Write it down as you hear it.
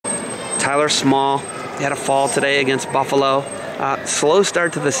Tyler Small, he had a fall today against Buffalo. Slow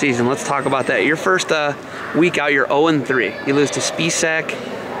start to the season. Let's talk about that. Your first week out, you're 0-3. You lose to Spisak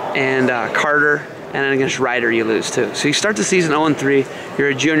and Carter, and then against Ryder you lose too. So you start the season 0-3. You're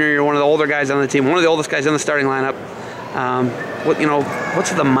a junior. You're one of the older guys on the team, one of the oldest guys in the starting lineup.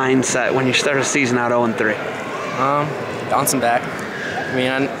 What's the mindset when you start a season out 0-3? Bouncing back. I mean,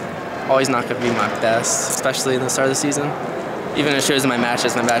 I'm always not going to be my best, especially in the start of the season. Even it shows in my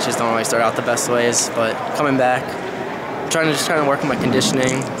matches don't always start out the best ways, but coming back, trying to work on my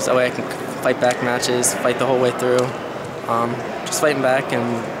conditioning so that way I can fight back matches, fight the whole way through. Just fighting back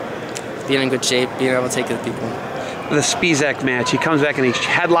and being in good shape, being able to take it to people. The Spisak match, he comes back and he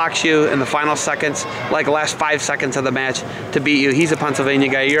headlocks you in the final seconds, like the last 5 seconds of the match to beat you. He's a Pennsylvania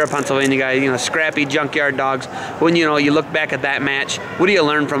guy, you're a Pennsylvania guy, scrappy junkyard dogs. When you look back at that match, what do you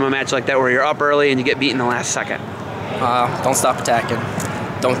learn from a match like that where you're up early and you get beat in the last second? Don't stop attacking.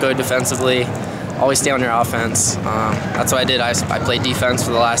 Don't go defensively. Always stay on your offense. That's what I did. I played defense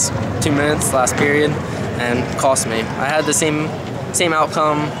for the last 2 minutes, last period, and it cost me. I had the same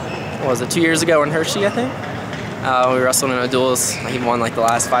outcome, what was it, 2 years ago in Hershey, I think? We wrestled in a duels. He won like the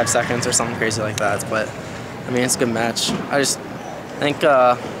last 5 seconds or something crazy like that. But I mean, it's a good match. I just think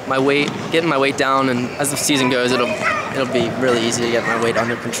getting my weight down, and as the season goes, it'll be really easy to get my weight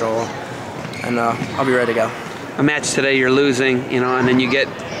under control, and I'll be ready to go. A match today, you're losing, and then you get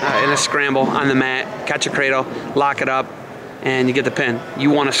in a scramble on the mat, catch a cradle, lock it up, and you get the pin.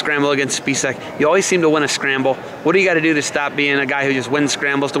 You won a scramble against Spisak. You always seem to win a scramble. What do you got to do to stop being a guy who just wins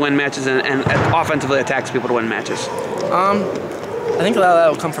scrambles to win matches and offensively attacks people to win matches? I think a lot of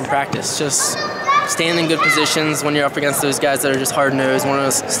that will come from practice. Just staying in good positions when you're up against those guys that are just hard-nosed,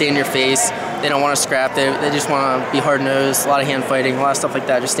 want to stay in your face. They don't want to scrap. They just want to be hard-nosed, a lot of hand fighting, a lot of stuff like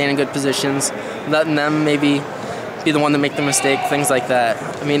that. Just staying in good positions, letting them maybe be the one to make the mistake, things like that.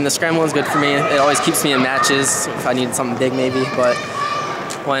 I mean, the scramble is good for me. It always keeps me in matches if I need something big maybe, but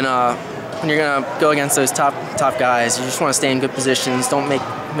when you're going to go against those top guys, you just want to stay in good positions, don't make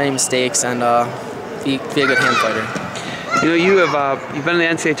many mistakes, and be a good hand fighter. You've been in the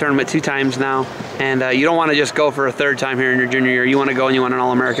NCAA tournament 2 times now, and you don't want to just go for a 3rd time here in your junior year. You want to go and you want an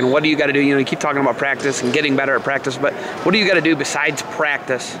All-American. What do you got to do? You keep talking about practice and getting better at practice, but what do you got to do besides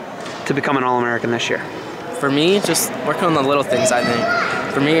practice to become an All-American this year? For me, just working on the little things, I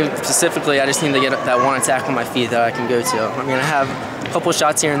think. For me, specifically, I just need to get that one attack on my feet that I can go to. I mean, I have a couple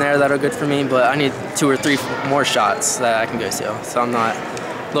shots here and there that are good for me, but I need 2 or 3 more shots that I can go to. So I'm not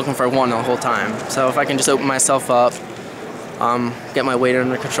looking for one the whole time. So if I can just open myself up, get my weight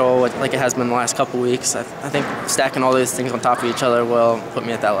under control like it has been the last couple weeks, I think stacking all those things on top of each other will put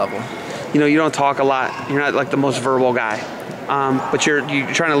me at that level. You don't talk a lot. You're not like the most verbal guy. But you're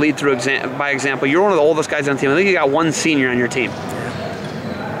trying to lead through by example. You're one of the oldest guys on the team. I think you got 1 senior on your team.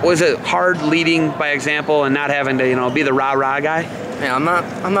 Yeah. Was it hard leading by example and not having to be the rah-rah guy? Yeah,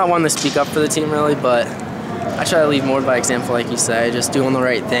 I'm not one to speak up for the team really, but I try to lead more by example, like you say, just doing the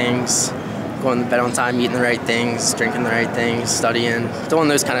right things, going to bed on time, eating the right things, drinking the right things, studying, doing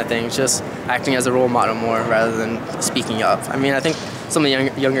those kind of things, just acting as a role model more rather than speaking up. I mean, I think some of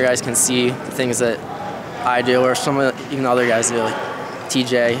the younger guys can see the things that I do, or some of even other guys do, like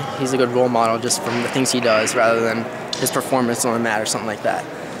TJ. He's a good role model just from the things he does rather than his performance on the mat or something like that.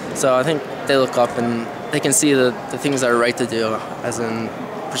 So I think they look up and they can see the things that are right to do as in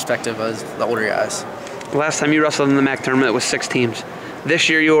perspective as the older guys. The last time you wrestled in the MAC tournament, it was 6 teams. This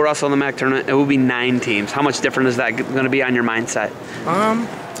year you will wrestle in the MAC tournament, it will be 9 teams. How much different is that going to be on your mindset? I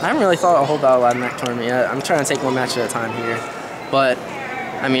haven't really thought a whole lot about the MAC tournament yet. I'm trying to take 1 match at a time here. But,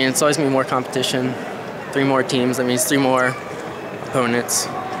 I mean, it's always going to be more competition. 3 more teams, that means 3 more opponents,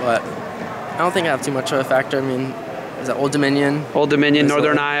 but I don't think I have too much of a factor. I mean, is that Old Dominion? Old Dominion,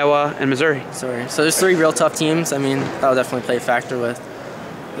 Northern Iowa, and Missouri. Sorry. So there's 3 real tough teams. I mean, that'll definitely play a factor with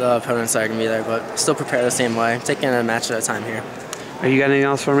the opponents that are going to be there, but still prepare the same way. Taking a match at a time here. Are you got anything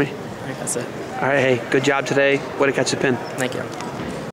else for me? I think that's it. All right, hey, good job today. Way to catch the pin. Thank you.